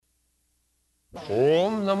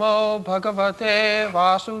Om Namo Bhagavate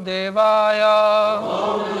Vasudevaya.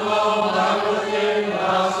 Om Namo Bhagavate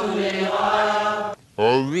Vasudevaya.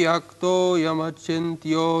 Avyakto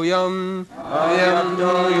acintyo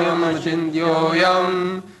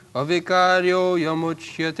avikāryo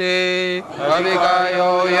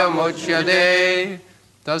ucyate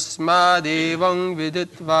tasmād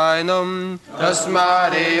viditvainaṁ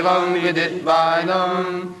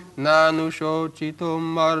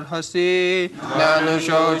nānuśocitum arhasi.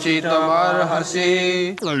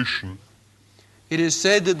 It is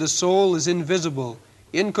said that the soul is invisible,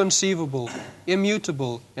 inconceivable,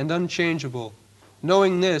 immutable, and unchangeable.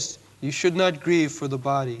 Knowing this, you should not grieve for the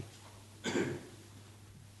body.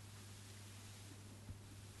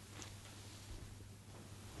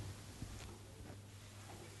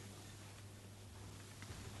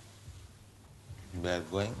 We are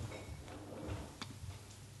going.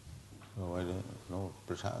 No, I don't know,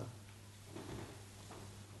 Prasad.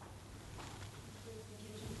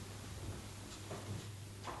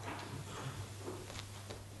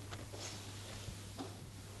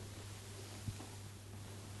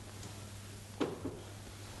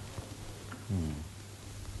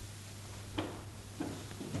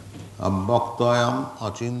 Avyaktoyam,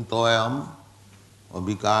 acintyoyam,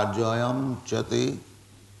 avikāryoyam ucyate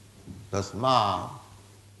tasmād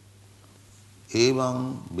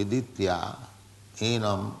evaṁ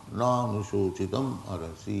viditvainaṁ nānuśocitum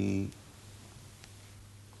arhasi.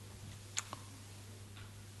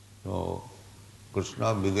 So,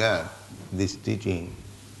 Krishna began this teaching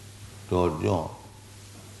to Arjuna.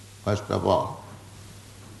 First of all,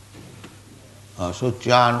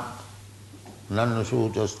 sucyan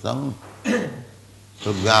nānuśocitum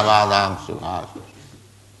sugyavādāṁ sukās.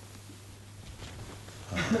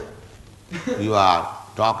 You are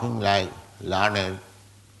talking like learned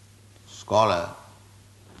scholar,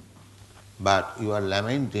 but you are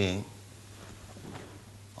lamenting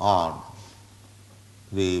on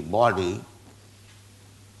the body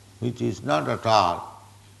which is not at all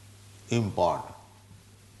important.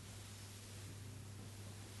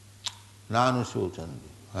 Nānuśocitum.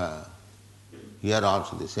 Here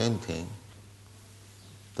also the same thing.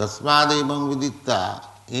 Tasmād evaṁ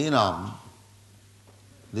viditvainaṁ.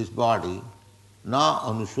 This body,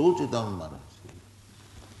 nānuśocitum arhasi.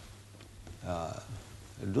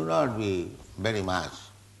 Do not be very much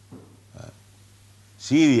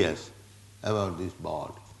serious about this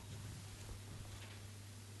body.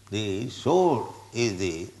 The soul is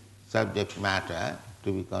the subject matter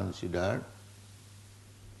to be considered,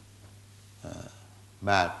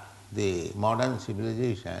 but the modern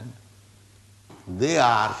civilization, they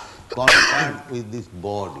are concerned with this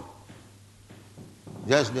body.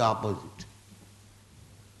 Just the opposite.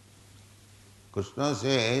 Krishna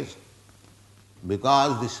says,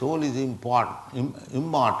 because the soul is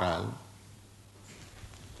immortal,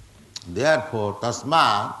 therefore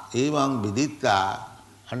tasmād evaṁ viditva,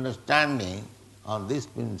 understanding on this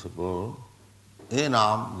principle,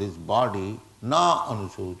 evaṁ, this body,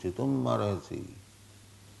 nānuśocitum arhasi.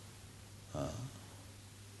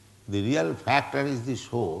 The real factor is the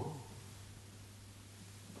soul.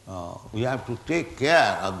 We have to take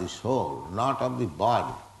care of the soul, not of the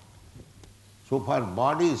body. So far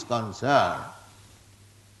body is concerned,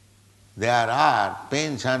 there are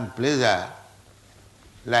pains and pleasure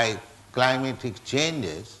like climatic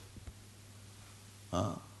changes,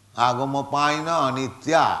 agamapaina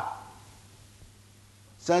anitya.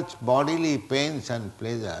 Such bodily pains and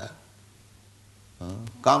pleasure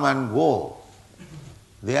come and go.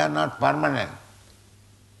 They are not permanent.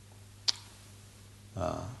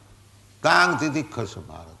 Kāṅ titikkhasa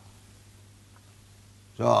bharata.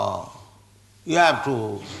 So, you have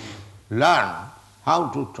to learn how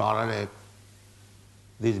to tolerate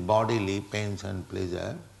these bodily pains and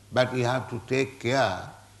pleasure, but you have to take care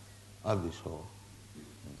of the soul.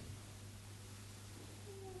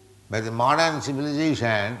 But the modern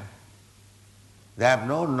civilization, they have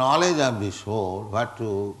no knowledge of the soul, what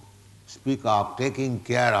to speak of taking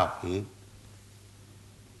care of it,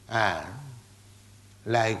 and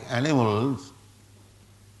like animals,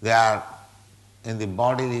 they are in the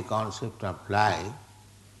bodily concept of life,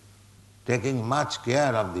 taking much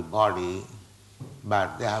care of the body,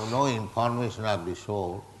 but they have no information of the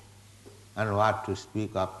soul and what to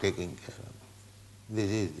speak of taking care of. This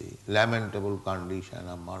is the lamentable condition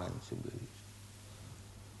of modern civilization.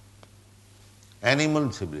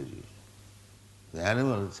 Animal civilization. The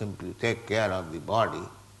animals simply take care of the body,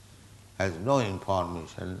 has no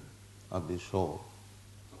information of the soul.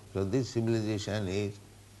 So this civilization is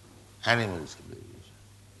animal civilization.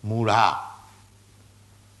 Mudha.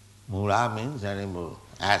 Mudha means animal,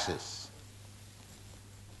 asses.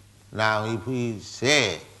 Now if we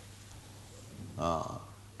say to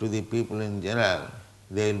the people in general,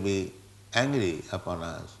 they will be angry upon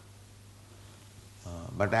us.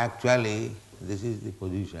 But actually, this is the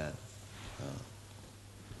position.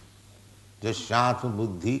 Jasyātma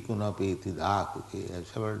buddhi kunapeti dhātuke. I have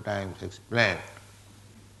several times explained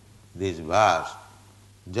this verse.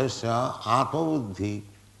 Jasya atma buddhi.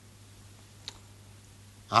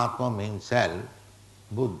 Atma means self.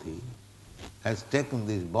 Buddhi has taken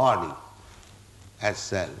this body as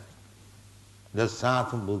self.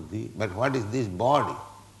 Jasyātma buddhi. But what is this body?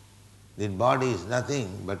 This body is nothing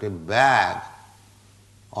but a bag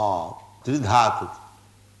of tridhātu,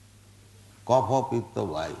 kapha, pitta,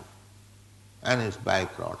 vayu, and its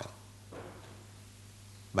byproduct.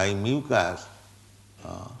 By mucus,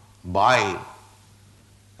 bile,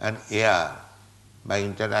 and air, by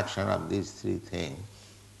interaction of these three things,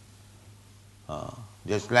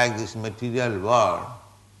 just like this material world,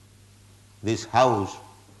 this house,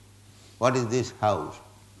 what is this house?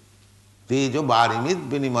 Tejo varimit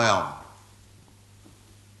vinimayam.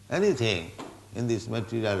 Anything in this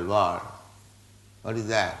material world, what is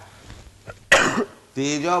that?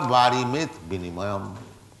 Tejo varimit vinimayam.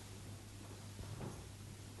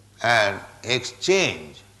 An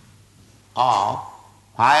exchange of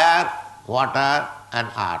fire, water and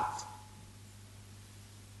earth.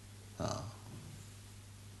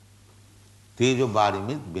 Tejo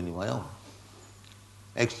varimit vinimayam.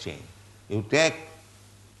 Exchange. You take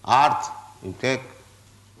earth, you take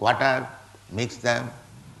water, mix them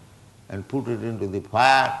and put it into the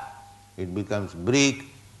fire, it becomes brick,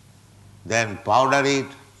 then powder it,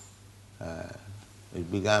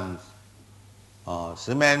 it becomes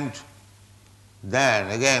cement,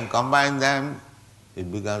 then again combine them,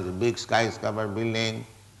 it becomes a big skyscraper building.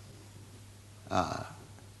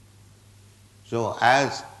 So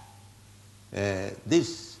as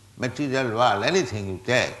this material world, anything you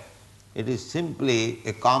take, it is simply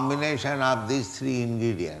a combination of these three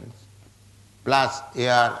ingredients plus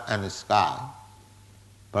air and sky.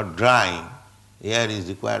 For drying, air is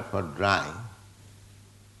required for drying.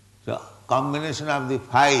 So combination of the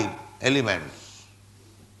five elements.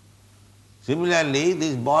 Similarly,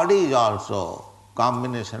 this body is also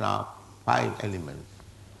combination of five elements.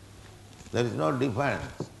 There is no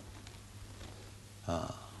difference.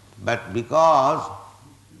 But because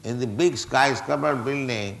in the big skyscraper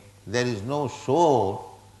building there is no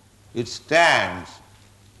soul, it stands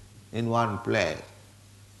in one place.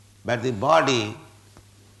 But the body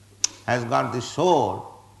has got the soul,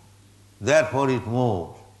 therefore it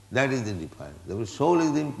moves. That is the difference. The soul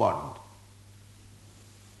is important.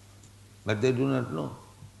 But they do not know.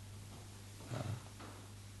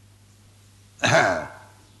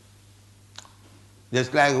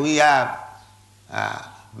 Just like we have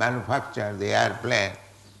manufactured the airplane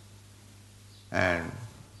and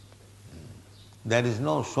there is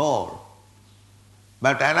no soul.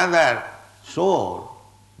 But another soul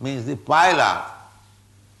means the pilot.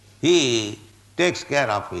 He takes care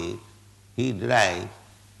of it, he drives,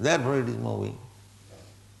 therefore it is moving.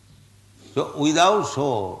 So without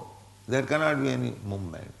soul, there cannot be any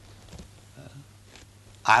movement.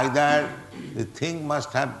 Either the thing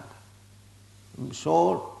must have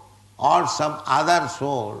soul or some other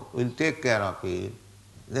soul will take care of it,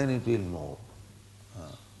 then it will move.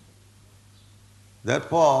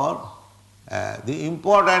 Therefore, the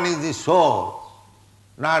important is the soul,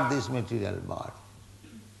 not this material body.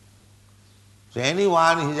 So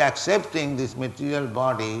anyone who is accepting this material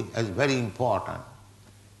body as very important.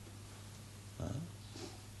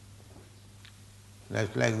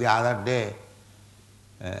 Just like the other day,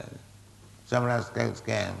 some rascals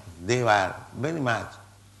came, they were very much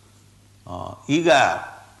eager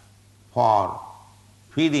for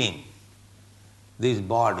feeding this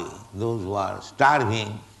body, those who are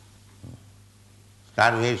starving,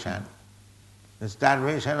 starvation, the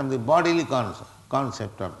starvation of the bodily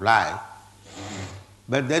concept of life.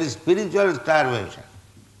 But there is spiritual starvation.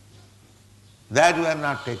 That we are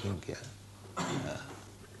not taking care.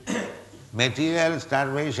 Material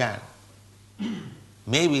starvation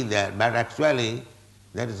may be there, but actually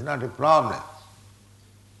that is not a problem.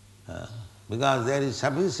 Because there is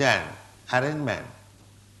sufficient arrangement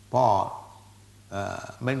for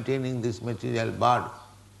maintaining this material body.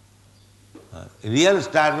 Real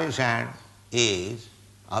starvation is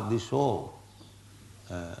of the soul.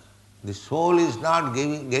 The soul is not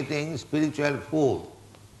getting spiritual food.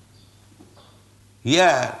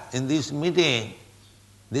 Here, in this meeting,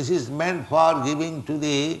 this is meant for giving to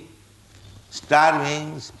the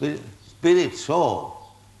starving spirit soul.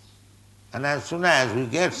 And as soon as we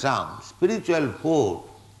get some spiritual food,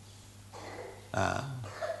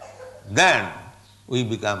 then we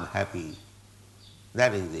become happy.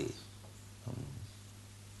 That is the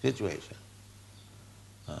situation.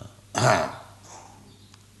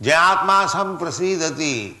 Jayatma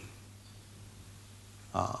samprasidati.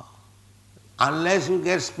 Unless you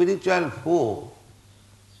get spiritual food,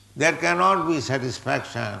 there cannot be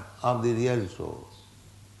satisfaction of the real soul.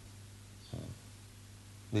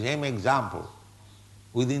 The same example.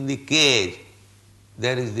 Within the cage,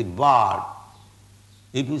 there is the bird.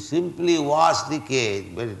 If you simply wash the cage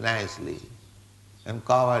very nicely and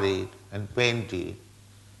cover it and paint it,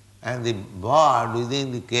 and the bird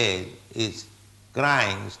within the cage is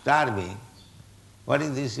crying, starving, what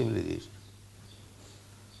is this civilization?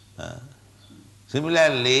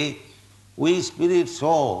 Similarly, we spirit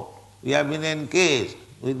soul, we have been encased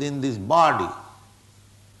within this body.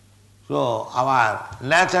 So our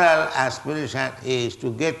natural aspiration is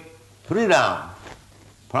to get freedom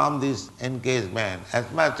from this encasement,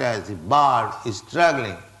 as much as the bird is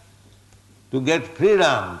struggling to get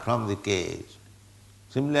freedom from the cage.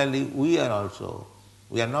 Similarly, we are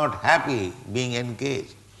not happy being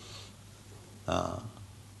encased.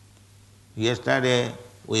 Yesterday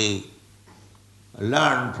we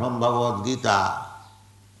learned from Bhagavad Gita,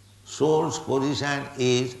 soul's position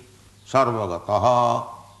is sarvagataha.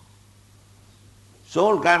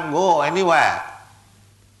 Soul can go anywhere.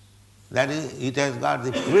 That is, it has got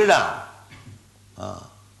the freedom.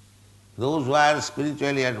 Those who are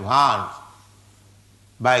spiritually advanced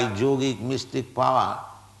by yogic mystic power,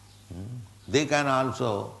 they can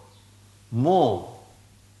also move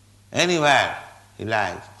anywhere he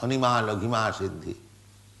likes. Anima laghima siddhi.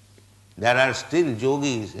 There are still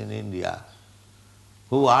yogis in India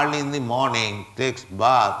who early in the morning takes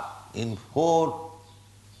bath in 4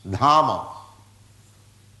 dhama,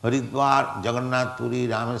 Haridwar, Jagannath Puri,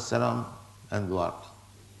 Rameswaram and Dwarka.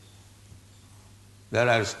 There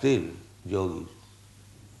are still yogis.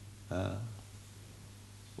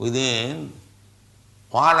 Within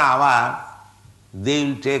 1 hour, they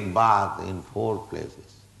will take bath in 4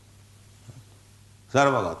 places.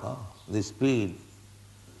 Sarvagata, the speed.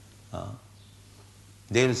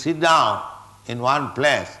 They will sit down in one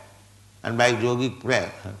place and by yogic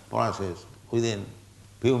process, within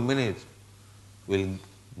few minutes, will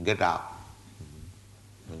get up.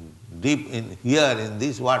 Dip in here in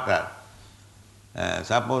this water.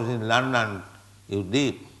 Suppose in London you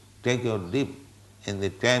take your dip in the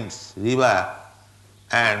Thames river,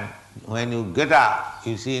 and when you get up,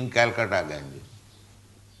 you see in Calcutta Ganges.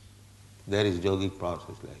 There is yogic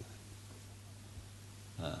process like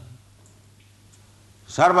that.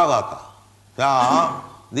 Sarvagata. So,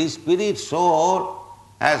 the spirit soul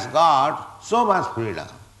has got so much freedom.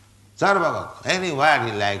 Sarvagata. Anywhere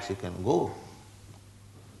he likes he can go.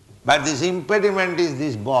 But this impediment is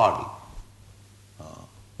this body,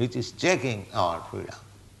 which is checking our freedom.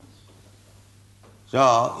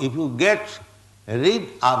 So, if you get rid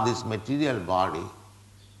of this material body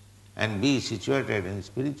and be situated in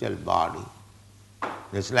spiritual body,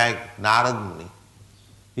 just like Narad Muni,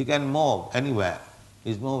 he can move anywhere.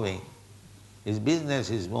 He's moving. His business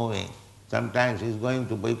is moving. Sometimes he's going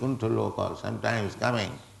to Vaikuntha Loka, sometimes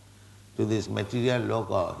coming to this material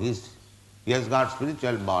loka. He has got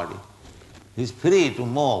spiritual body. He's free to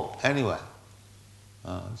move anywhere.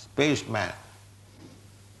 Spaceman.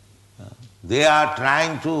 They are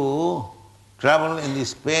trying to travel in the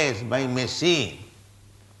space by machine.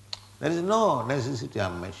 There is no necessity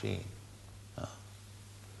of machine.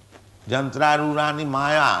 Jantrarurani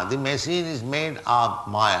maya, the machine is made of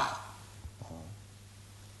maya.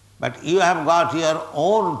 But you have got your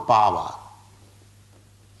own power.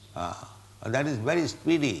 That is very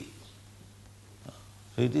speedy.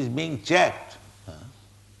 So it is being checked.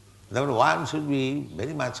 Therefore one should be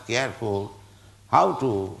very much careful how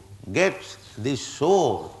to get this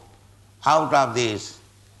soul out of this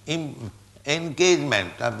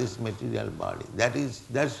engagement of this material body.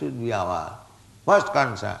 That should be our first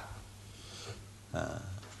concern.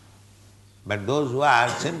 But those who are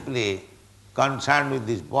simply concerned with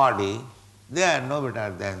this body, they are no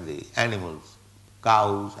better than the animals,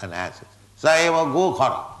 cows and asses. Saeva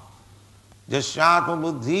gokhara. Jasyatma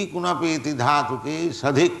buddhi kunapeti dhatuke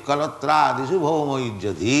sadhik kalatra adishu bhoma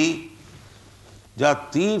yujjadhi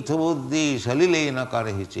jat tirtha buddhi salilena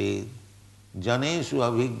karhiche janeshu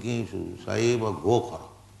abhigneshu saeva gokhara.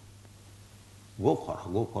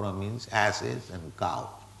 Gokhara means asses and cows.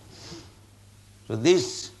 So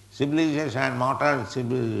this civilization, modern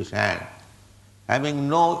civilization, having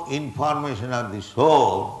no information of the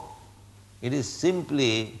soul, it is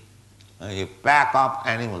simply a pack of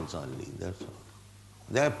animals only, that's all.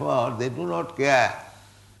 Therefore, they do not care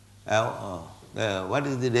what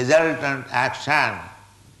is the resultant action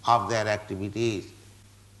of their activities.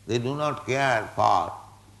 They do not care for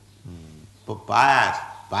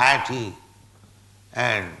piety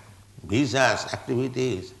and vicious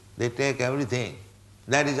activities. They take everything.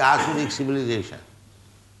 That is asuric civilization.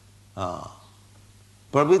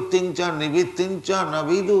 Pravittincha nivittincha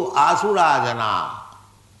navidu asurajana.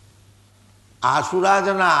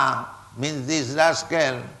 Asurajana means these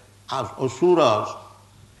rascals, asuras,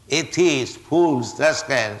 atheists, fools,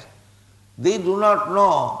 rascals, they do not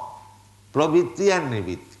know pravitti and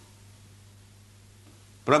nivitti.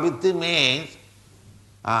 Pravitti means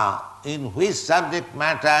in which subject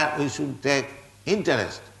matter we should take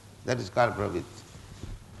interest. That is called pravitti.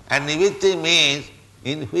 And nivitti means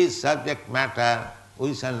in which subject matter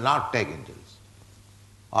we shall not take interest,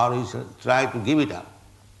 or we shall try to give it up.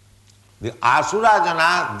 The asura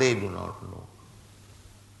jana, they do not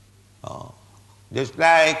know. Just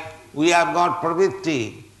like we have got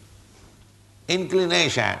pravitti,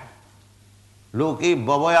 inclination. Loki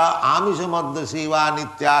bhavaya amisha madhya siva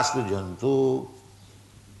nityastu jantu.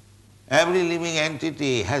 Every living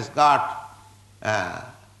entity has got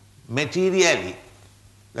materially,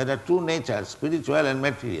 there are two natures, spiritual and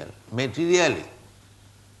material. Materially,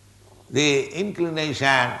 the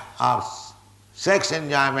inclination of sex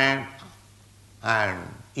enjoyment and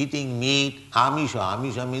eating meat, amisha.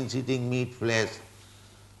 Amisha means eating meat, flesh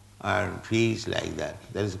and fish like that.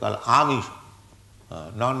 That is called amisha.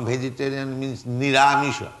 Non-vegetarian means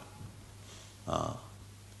niramisha. So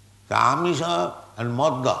amisha and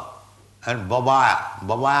madhya and babaya.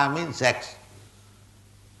 Babaya means sex.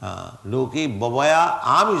 Loki babaya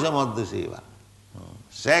amisha madhya seva.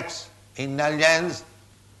 Sex, indulgence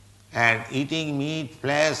and eating meat,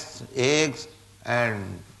 flesh, eggs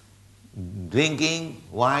and drinking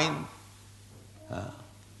wine.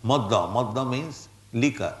 Madhya. Madhya means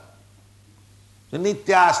liquor. So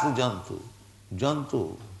nityastu jantu.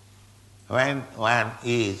 Jantu, when one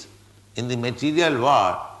is in the material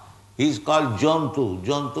world, he is called jantu.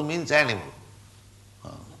 Jantu means animal.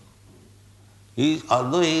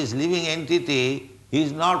 Although he is living entity, he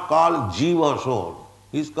is not called jiva soul.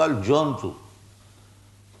 He is called jantu.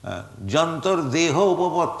 Jantar deho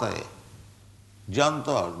upapattaye.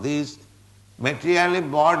 Jantar, this material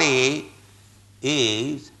body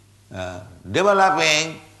is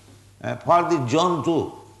developing for the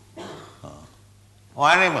jantu. Or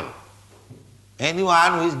animal.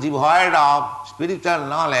 Anyone who is devoid of spiritual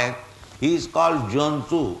knowledge, he is called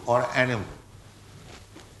jantu or animal.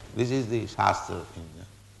 This is the Shastra.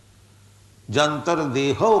 Jantar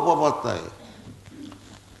deho upapattaye.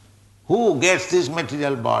 Who gets this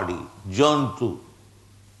material body? Jantu,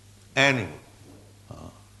 animal.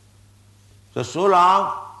 So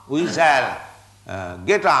long we shall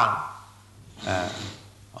get on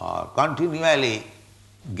or continually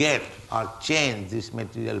get or change this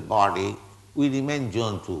material body, we remain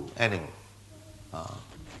jantu, animal.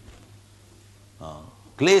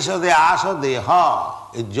 Klesha de asa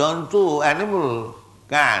deha, a jantu, animal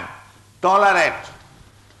can tolerate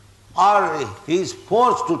or he is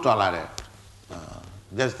forced to tolerate.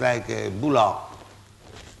 Just like a bullock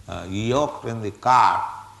yoked in the cart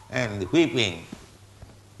and the whipping,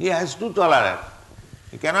 he has to tolerate.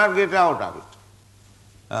 He cannot get out of it.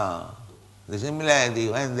 Similarly,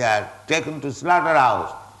 when they are taken to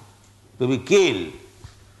slaughterhouse to be killed,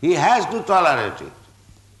 he has to tolerate it.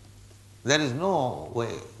 There is no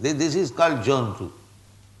way. This is called jantu.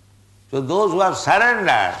 So those who have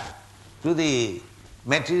surrendered to the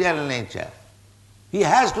material nature, he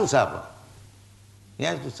has to suffer. He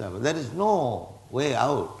has to suffer. There is no way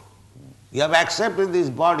out. You have accepted this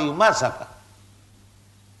body, you must suffer.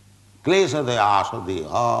 Klesha de asa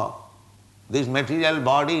deha. This material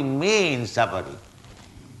body means suffering.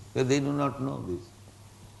 But they do not know this.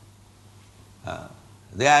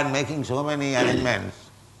 They are making so many arrangements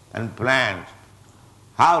and plans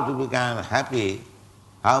how to become happy,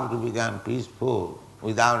 how to become peaceful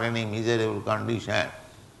without any miserable condition.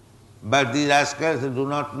 But these rascals do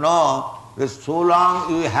not know that so long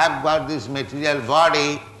you have got this material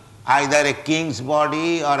body, either a king's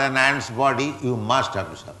body or an ant's body, you must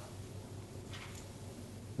have to suffer.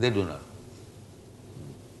 They do not.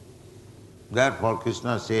 Therefore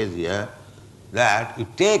Krishna says here that you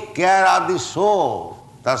take care of the soul,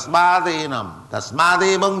 tasmād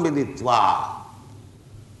evaṁ viditvainaṁ.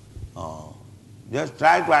 Just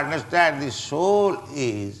try to understand the soul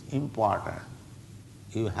is important.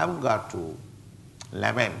 You have got to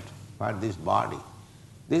lament for this body.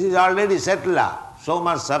 This is already settled up. So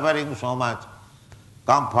much suffering, so much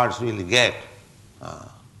comforts we will get.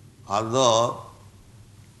 Although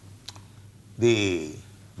the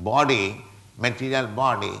body material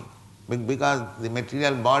body, because the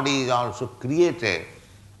material body is also created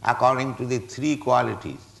according to the three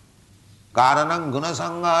qualities. Karanam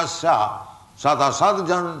gunasangasya sadasad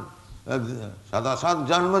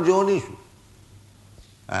janma jonishu.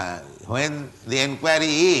 When the inquiry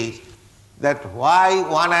is that why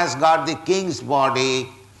one has got the king's body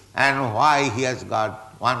and why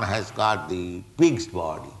one has got the pig's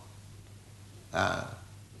body.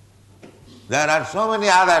 There are so many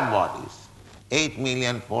other bodies,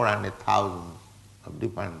 8,400,000 of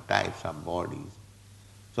different types of bodies.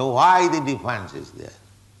 So why the difference is there?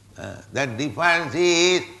 That difference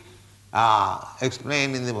is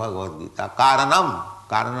explained in the Bhagavad Gita.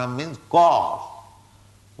 Karanam means cause.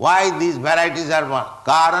 Why these varieties are born?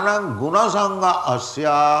 Karanam gunasanga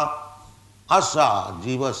asa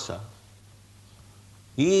jivasya.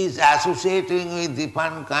 He is associating with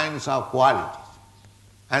different kinds of qualities,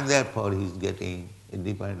 and therefore he is getting a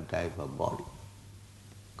different type of body.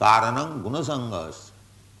 Karanam gunasangas.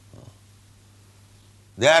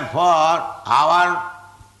 Therefore, our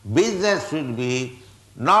business should be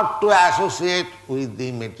not to associate with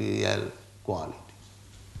the material qualities,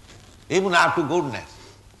 even up to goodness.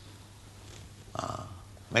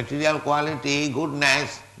 Material quality,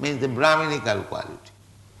 goodness, means the Brahminical quality.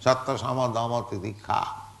 Sattva sama dhamma titikha.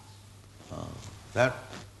 That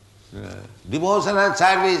devotional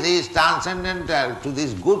service is transcendental to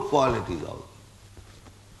these good qualities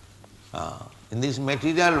also. In this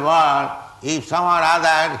material world, if some or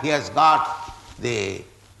other he has got the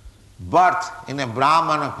birth in a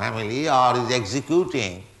Brahmana family or is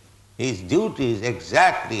executing his duties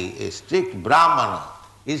exactly a strict Brahmana,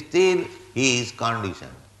 still he is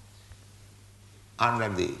conditioned under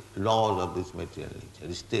the laws of this material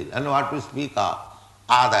nature, still. And what to speak of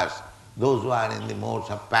others, those who are in the modes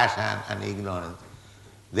of passion and ignorance,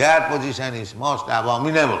 their position is most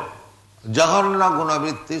abominable. Jaganna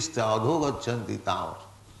gunavrittistha adhogachanti tamas.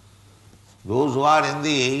 Those who are in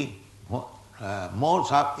the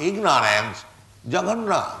modes of ignorance,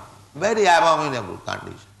 jaganna, very abominable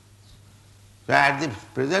condition. So at the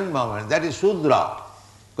present moment, that is Shudra.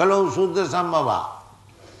 Kalu Shudra Sambhava.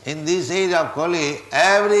 In this age of Kali,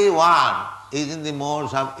 everyone is in the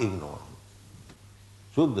modes of ignorance.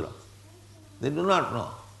 Shudra. They do not know,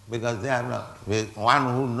 because they are not.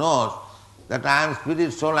 One who knows that I am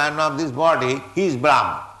spirit, soul, I am of this body, he is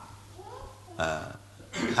Brahman.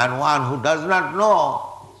 And one who does not know,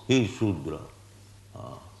 he is Shudra,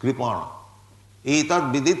 Kripana.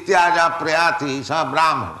 Etat viditvainaṁ prayati sa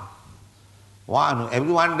Brahmana.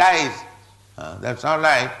 Everyone dies, that's all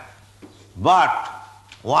right. But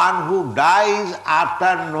one who dies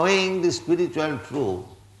after knowing the spiritual truth,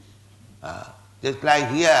 just like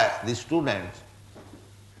here, the students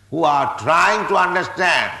who are trying to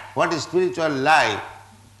understand what is spiritual life,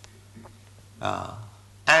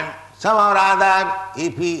 and somehow or other,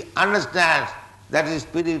 if he understands that is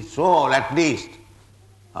spirit soul at least,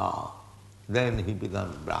 then he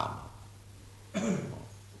becomes Brahman.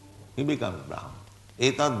 He becomes Brahman.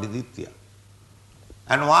 Etat viditya.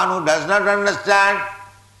 And one who does not understand,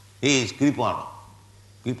 he is Kripana.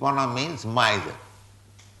 Kripana means miser.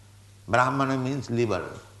 Brahmana means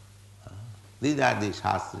liberal. These are the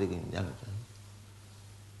shastric injunctions.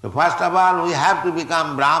 So first of all, we have to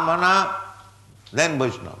become Brahmana, then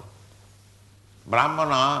Vaishnava.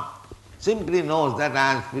 Brahmana simply knows that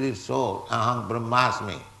I am spirit soul, aham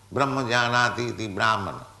brahmasmi, brahma janati iti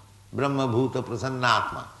brahmana, brahma bhuta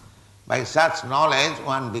prasannatma. By such knowledge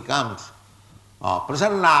one becomes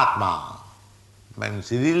prasannatma,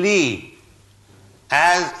 means relieved.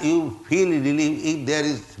 As you feel relieved, if there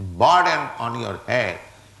is burden on your head,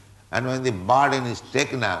 and when the burden is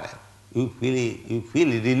taken away, you feel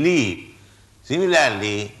relieved.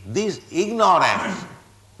 Similarly, this ignorance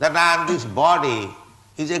that I am this body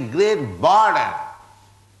is a great burden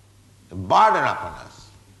upon us.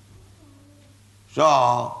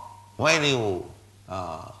 So, when you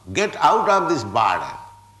get out of this burden,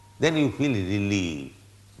 then you feel relieved.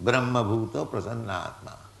 Brahma bhuta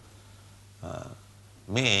prasannatma.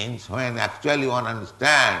 Means when actually one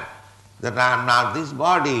understands that I am not this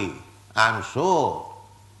body, I am soul,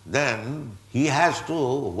 then he has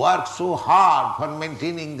to work so hard for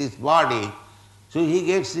maintaining this body, so he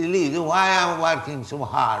gets relieved. Why I am working so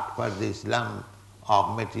hard for this lump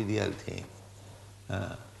of material thing?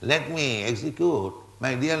 Let me execute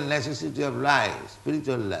my real necessity of life,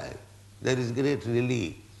 spiritual life. There is great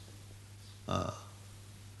relief.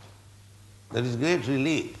 There is great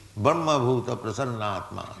relief. Brahma bhuta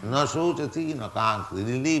prasannatma. Nānuśocitum na kānti.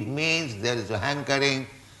 Relief means there is a hankering,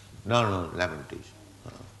 no lamentation.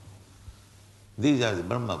 These are the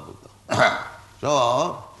Brahma bhuta.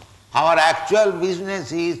 So, Our actual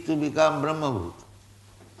business is to become Brahmabhuta.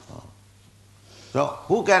 So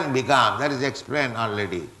who can become? That is explained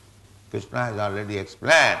already. Krishna has already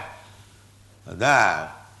explained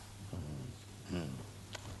that.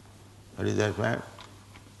 What is that word?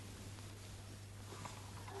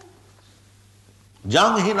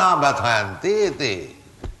 Jang hina bathayante te.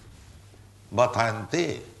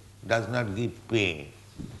 Bathayante does not give pain.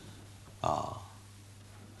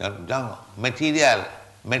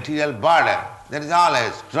 Material burden, that is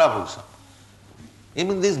always troublesome.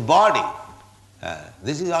 Even this body,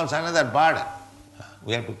 this is also another burden.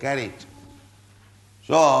 We have to carry it.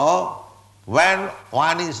 So, when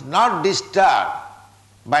one is not disturbed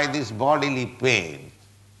by this bodily pain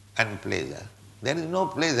and pleasure, there is no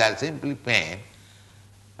pleasure, simply pain.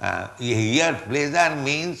 Here pleasure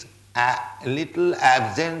means a little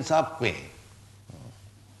absence of pain.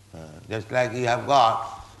 Just like you have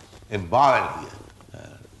got a boil here.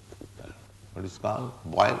 What is it called?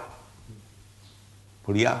 Boil?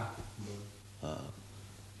 Pudiya?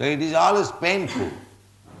 So it is always painful.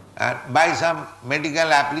 And by some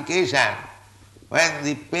medical application, when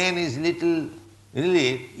the pain is little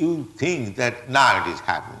relieved, you think that now it is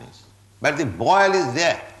happiness. But the boil is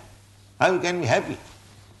there. How you can be happy?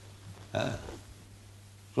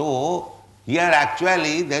 So here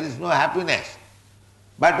actually there is no happiness.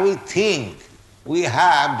 But we think we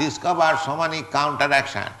have discovered so many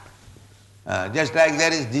counteraction. Just like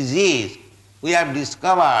there is disease, we have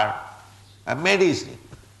discovered a medicine.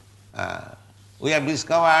 We have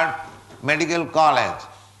discovered medical college,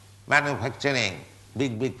 manufacturing,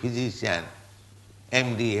 big physician,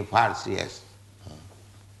 MD, FRCS.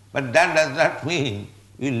 But that does not mean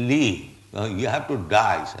you live. You have to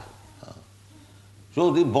die, sir.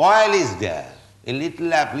 So the boil is there. A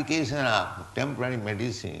little application of temporary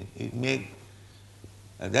medicine, it makes.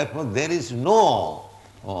 Therefore, there is no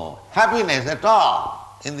happiness at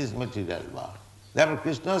all in this material world. Therefore,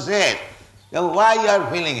 Krishna said, why you are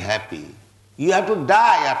feeling happy? You have to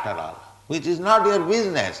die after all, which is not your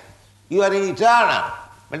business. You are eternal,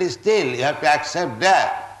 but still you have to accept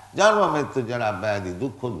death. Janma mrityu jara vyadhi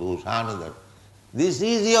dukkha doshanudar. This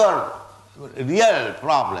is your real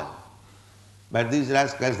problem. But these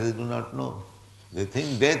rascals, they do not know. They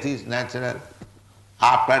think death is natural.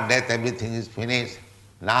 After death everything is finished.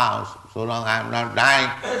 Now, so long I am not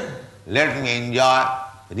dying, let me enjoy.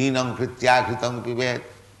 Rinam kritya kritam pivet.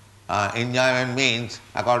 Enjoyment means,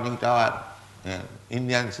 according to our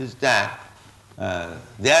Indian system,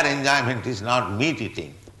 their enjoyment is not meat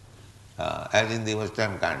eating, as in the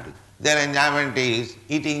Western country. Their enjoyment is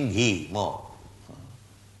eating ghee more,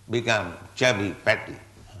 become chubby, fatty.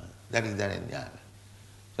 That is their enjoyment.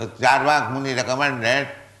 So Charvak Muni recommended,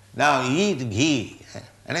 now eat ghee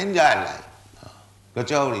and enjoy life.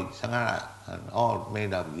 Kachori, sangara, and all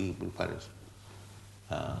made of ghee preparation.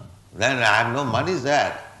 Then I have no money,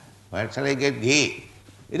 sir. Where shall I get ghee?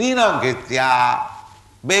 Rinam kritya,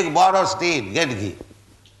 beg, borrow, steal, get ghee.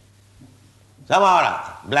 Somehow,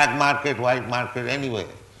 black market, white market, anyway,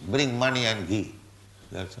 bring money and ghee.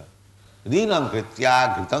 That's all. Rinam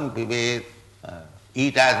kritya, kritam pivet,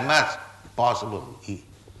 eat as much possible, eat.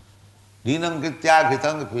 Rinam kritya,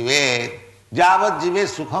 kritam pivet, javat jive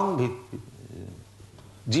sukham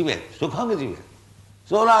jivet, sukham jivet.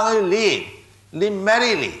 So long as you live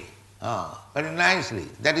merrily, very nicely.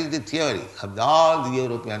 That is the theory of all the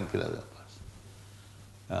European philosophers.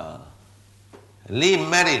 Live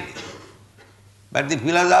merrily. But the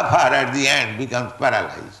philosopher at the end becomes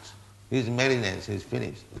paralyzed. His merriness is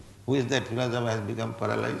finished. Who is that philosopher has become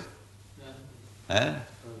paralyzed?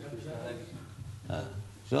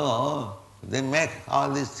 So they make all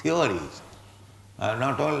these theories.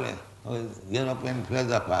 Not only European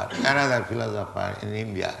philosopher, another philosopher in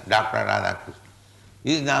India, Dr. Radhakrishna,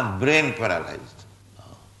 is now brain paralyzed.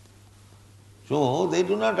 So they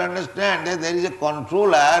do not understand that there is a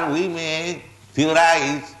controller. We may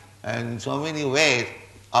theorize in so many ways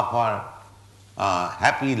of our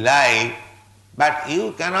happy life, but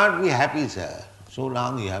you cannot be happy, sir, so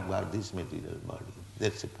long you have got this material body.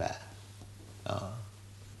 That's a fact.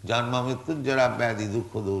 Janma mrityu jara vyadhi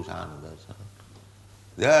dukkha doshanudar.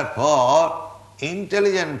 Therefore,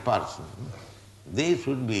 intelligent person, they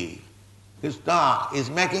should be. Krishna is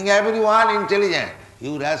making everyone intelligent.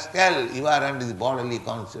 You rascal, you are under the bodily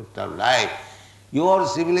concept of life. Your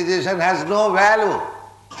civilization has no value.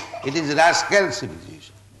 It is rascal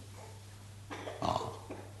civilization.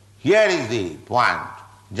 Here is the point.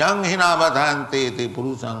 Jang hina vadhante te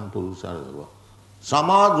purusam purusarva.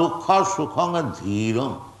 Sama dukkha sukham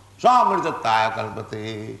dhiram. Samritataya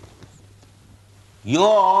kalpate.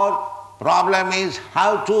 Your problem is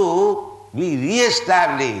how to be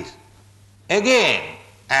re-established again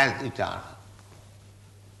as eternal.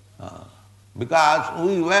 Because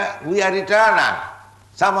we are eternal.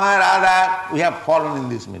 Somehow or other we have fallen in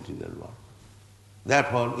this material world.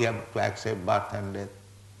 Therefore we have to accept birth and death.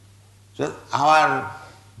 So our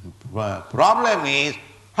problem is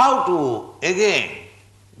how to again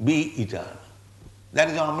be eternal. That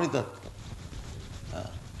is Amritattva.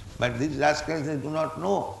 But these rascals, they do not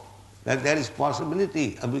know that there is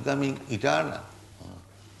possibility of becoming eternal.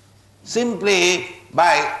 Simply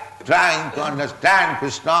by trying to understand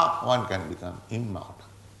Krishna, one can become immortal.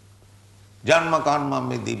 Janma karma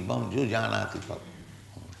me dibbam ju janati pat.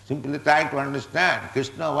 Simply try to understand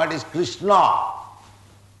Krishna, what is Krishna?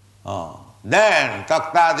 Then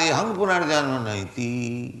takta deham punarjanma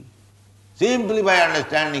naiti. Simply by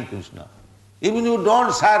understanding Krishna. Even you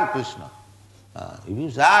don't serve Krishna. If you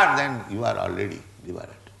serve, then you are already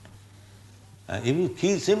liberated. If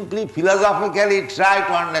you simply philosophically try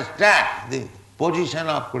to understand the position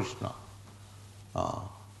of Krishna,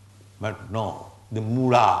 but no, the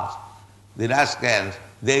mudas, the rascals,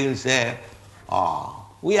 they will say,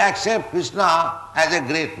 we accept Krishna as a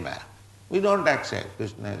great man. We don't accept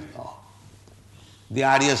Krishna as God. The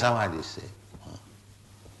Arya Samadhi say.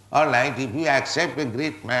 All right, if you accept a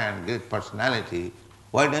great man, great personality,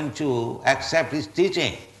 why don't you accept his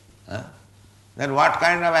teaching? Then what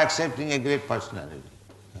kind of accepting a great personality?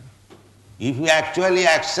 If you actually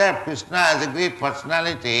accept Krishna as a great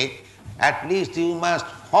personality, at least you must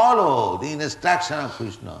follow the instruction of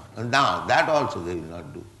Krishna. And now, that also they will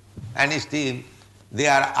not do. And still, they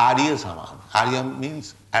are Arya Samadhi. Arya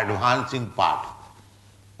means advancing part,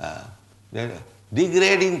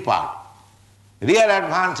 degrading part. Real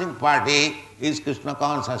advancing party is Krishna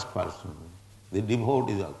conscious person, the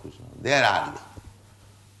devotees of Krishna. They are Arya.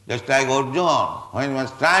 Just like Arjuna, when he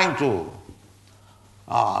was trying to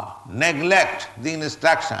neglect the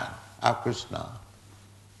instruction of Krishna,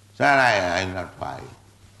 sir, I will not fight.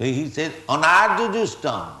 So he said,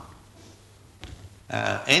 anarjujustam.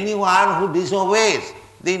 Anyone who disobeys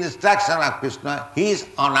the instruction of Krishna, he is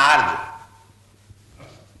anarja.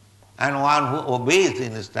 And one who obeys the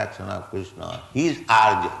instruction of Krishna, he is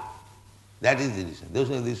arja. That is the reason. Those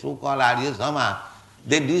are the so-called Arya Sama.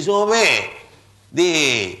 They disobey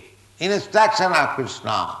the instruction of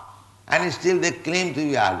Krishna and still they claim to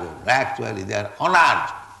be arja. Actually they are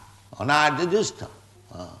anarja. Anarja justa.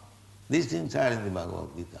 These things are in the Bhagavad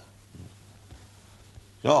Gita.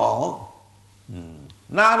 So,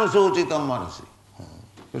 nānuśocitum manasi.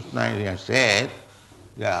 Krishna here said,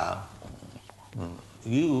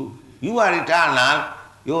 you are eternal,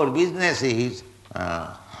 your business is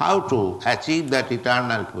how to achieve that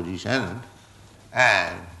eternal position,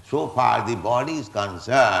 and so far the body is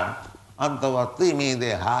concerned, antavatti me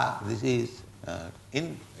deha, this is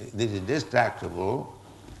distractible,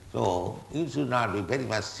 so you should not be very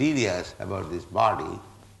much serious about this body.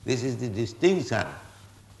 This is the distinction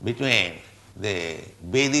between the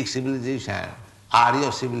Vedic civilization,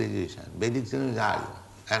 Arya civilization, Vedic civilization Arya,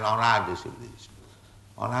 and Anarya civilization.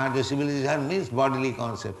 Anarya civilization means bodily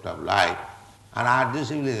concept of life, and Arya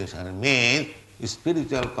civilization means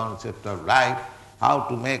spiritual concept of life, how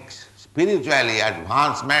to make spiritually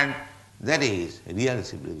advancement, that is real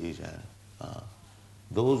civilization.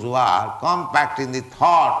 Those who are compact in the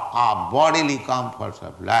thought of bodily comforts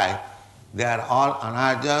of life, they are all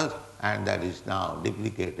anarjas, and that is now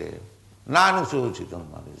duplicated. Nānuśocitum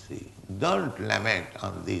manasi. Don't lament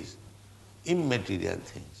on these immaterial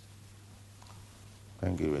things.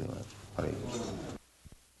 Thank you very much. Hare Krishna.